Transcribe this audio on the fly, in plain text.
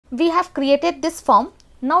we have created this form.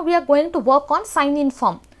 Now we are going to work on sign in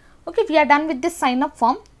form. Okay, we are done with this sign up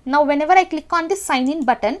form. Now whenever I click on this sign in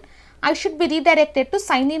button, I should be redirected to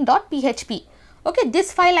signin.php. Okay,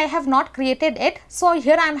 this file I have not created yet, so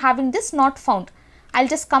here I am having this not found. I'll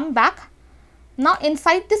just come back. Now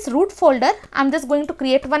inside this root folder, I'm just going to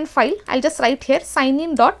create one file. I'll just write here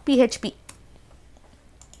signin.php.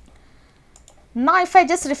 Now if I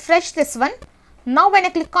just refresh this one, now when I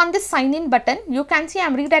click on this sign in button, you can see I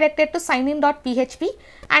am redirected to signin.php,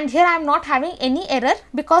 and here I am not having any error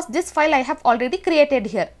because this file I have already created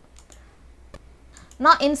here.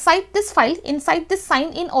 Now inside this file, inside this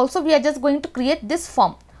sign in also, we are just going to create this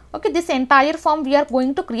form. Okay, this entire form we are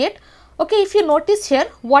going to create. Okay, if you notice here,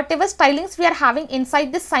 whatever stylings we are having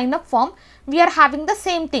inside this sign up form, we are having the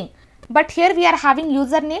same thing. But here we are having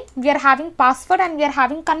username, we are having password, and we are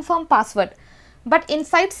having confirm password. But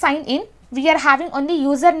inside sign in, we are having only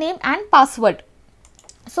username and password.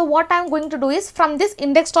 So what I am going to do is, from this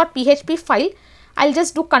index.php file, I'll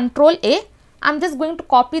just do Ctrl A. I'm just going to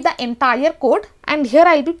copy the entire code, and here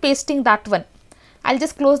I'll be pasting that one. I'll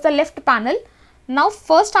just close the left panel. Now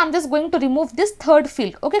first I'm just going to remove this third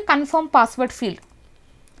field, okay, confirm password field.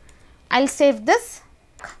 I'll save this.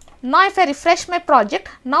 Now if I refresh my project,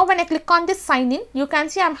 now when I click on this sign in, you can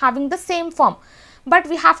see I'm having the same form. But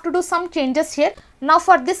we have to do some changes here. Now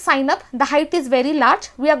for this sign up, the height is very large.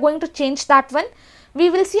 We are going to change that one.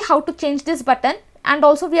 We will see how to change this button, and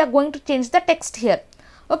also we are going to change the text here.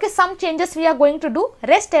 Okay, some changes we are going to do,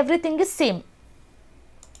 rest everything is same.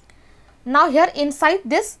 Now here inside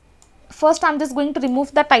this, first I am just going to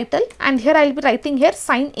remove the title, and here I will be writing here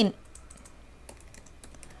sign in.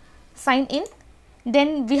 Sign in.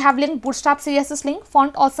 Then we have link, bootstrap CSS link,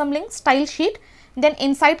 font awesome link, style sheet. Then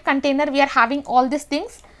inside container we are having all these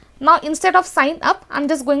things. Now instead of sign up, I am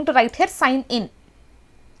just going to write here sign in.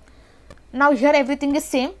 Now here everything is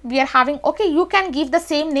same. We are having, okay, you can give the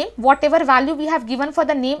same name, whatever value we have given for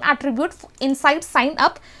the name attribute inside sign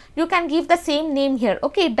up, you can give the same name here.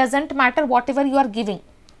 Okay, it doesn't matter whatever you are giving.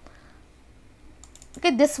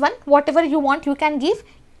 Okay, this one, whatever you want you can give.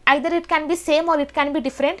 Either it can be same or it can be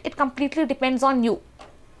different. It completely depends on you.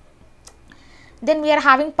 Then we are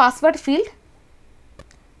having password field.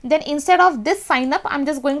 Then instead of this sign up, I am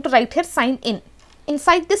just going to write here sign in.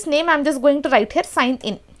 Inside this name, I am just going to write here sign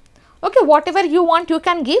in. Okay, whatever you want you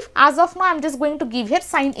can give. As of now, I am just going to give here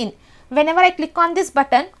sign in. Whenever I click on this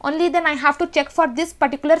button, only then I have to check for this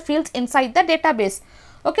particular fields inside the database.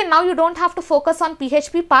 Okay, now you don't have to focus on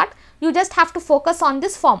PHP part. You just have to focus on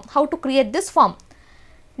this form, how to create this form.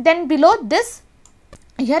 Then below this,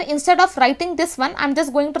 here instead of writing this one, I am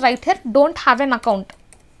just going to write here don't have an account.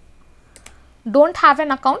 Don't have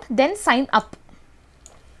an account, then sign up.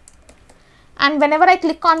 And whenever I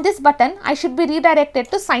click on this button, I should be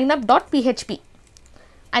redirected to signup.php.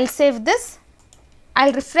 I'll save this.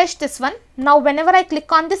 I'll refresh this one. Now whenever I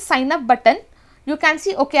click on this sign up button, you can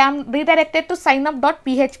see, okay, I am redirected to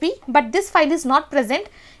signup.php, but this file is not present.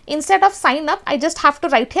 Instead of sign up, I just have to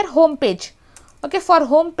write here home page. Okay, for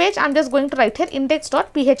home page, I am just going to write here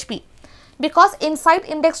index.php, because inside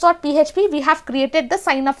index.php, we have created the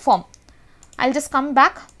sign up form. I'll just come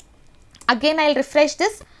back. Again, I'll refresh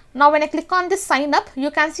this. Now when I click on this sign up, you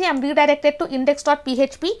can see I am redirected to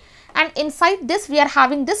index.php, and inside this we are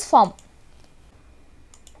having this form.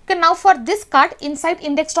 Okay, now for this card, inside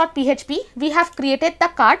index.php, we have created the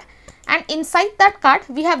card, and inside that card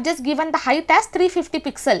we have just given the height as 350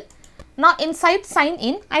 pixel. Now inside sign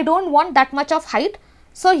in, I don't want that much of height.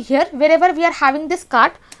 So here wherever we are having this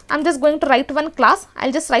card, I am just going to write one class.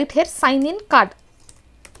 I'll just write here sign in card.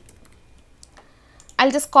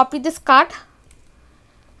 I'll just copy this card.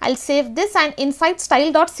 I'll save this, and inside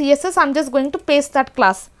style.css, I'm just going to paste that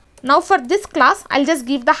class. Now for this class, I'll just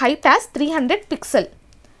give the height as 300 pixel.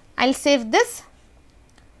 I'll save this.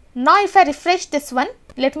 Now if I refresh this one,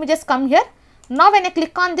 let me just come here. Now when I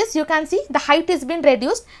click on this, you can see the height is been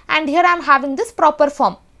reduced, and here I am having this proper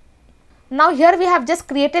form. Now here we have just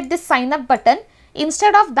created this sign up button.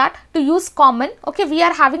 Instead of that, to use common, okay, we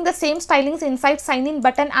are having the same stylings inside sign in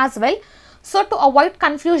button as well. So to avoid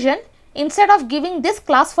confusion, instead of giving this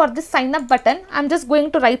class for this sign up button, I am just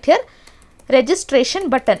going to write here registration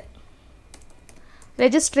button.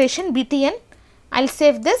 Registration btn. I'll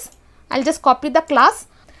save this. I'll just copy the class.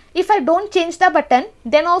 If I don't change the button,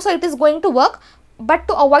 then also it is going to work. But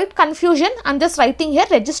to avoid confusion, I am just writing here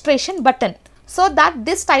registration button, so that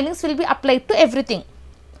this stylings will be applied to everything.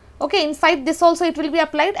 Okay, inside this also it will be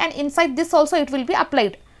applied, and inside this also it will be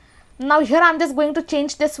applied. Now here I am just going to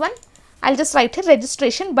change this one. I'll just write here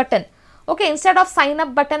registration button. Okay, instead of sign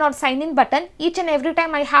up button or sign in button, each and every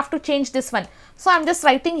time I have to change this one. So I am just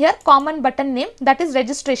writing here common button name, that is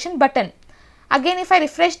registration button. Again, if I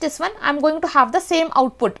refresh this one, I am going to have the same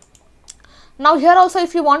output. Now here also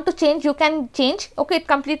if you want to change, you can change. Okay, it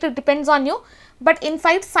completely depends on you. But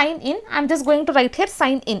inside sign in, I am just going to write here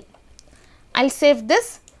sign in. I will save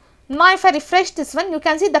this. Now if I refresh this one, you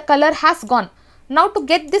can see the color has gone. Now to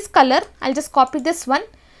get this color, I will just copy this one.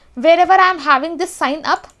 Wherever I am having this sign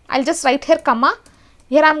up, I will just write here comma.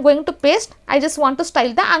 Here I am going to paste. I just want to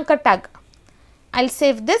style the anchor tag. I will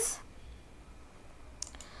save this.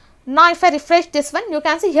 Now if I refresh this one, you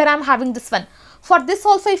can see here I am having this one. For this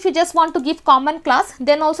also, if you just want to give common class,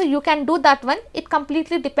 then also you can do that one. It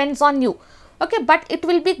completely depends on you. Okay, but it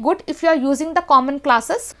will be good if you are using the common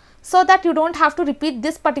classes, so that you don't have to repeat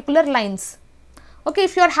this particular lines. Okay,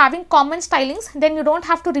 if you are having common stylings, then you don't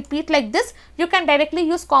have to repeat like this. You can directly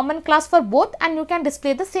use common class for both and you can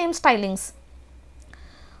display the same stylings.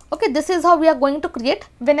 Okay, this is how we are going to create.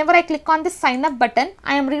 Whenever I click on this sign up button,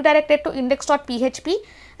 I am redirected to index.php,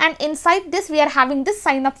 and inside this we are having this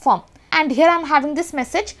sign up form. And here I am having this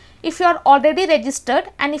message, if you are already registered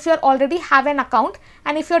and if you already have an account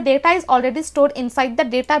and if your data is already stored inside the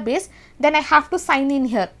database, then I have to sign in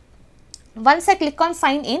here. Once I click on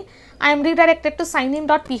sign in, I am redirected to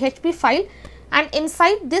signin.php file, and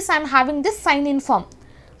inside this I am having this sign in form.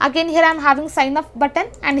 Again here I am having sign up button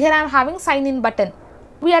and here I am having sign in button.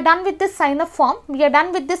 We are done with this sign up form, we are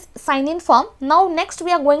done with this sign in form. Now next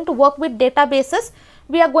we are going to work with databases.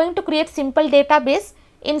 We are going to create simple database.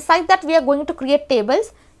 Inside that we are going to create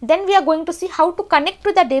tables. Then we are going to see how to connect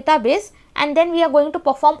to the database, and then we are going to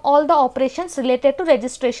perform all the operations related to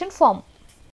registration form.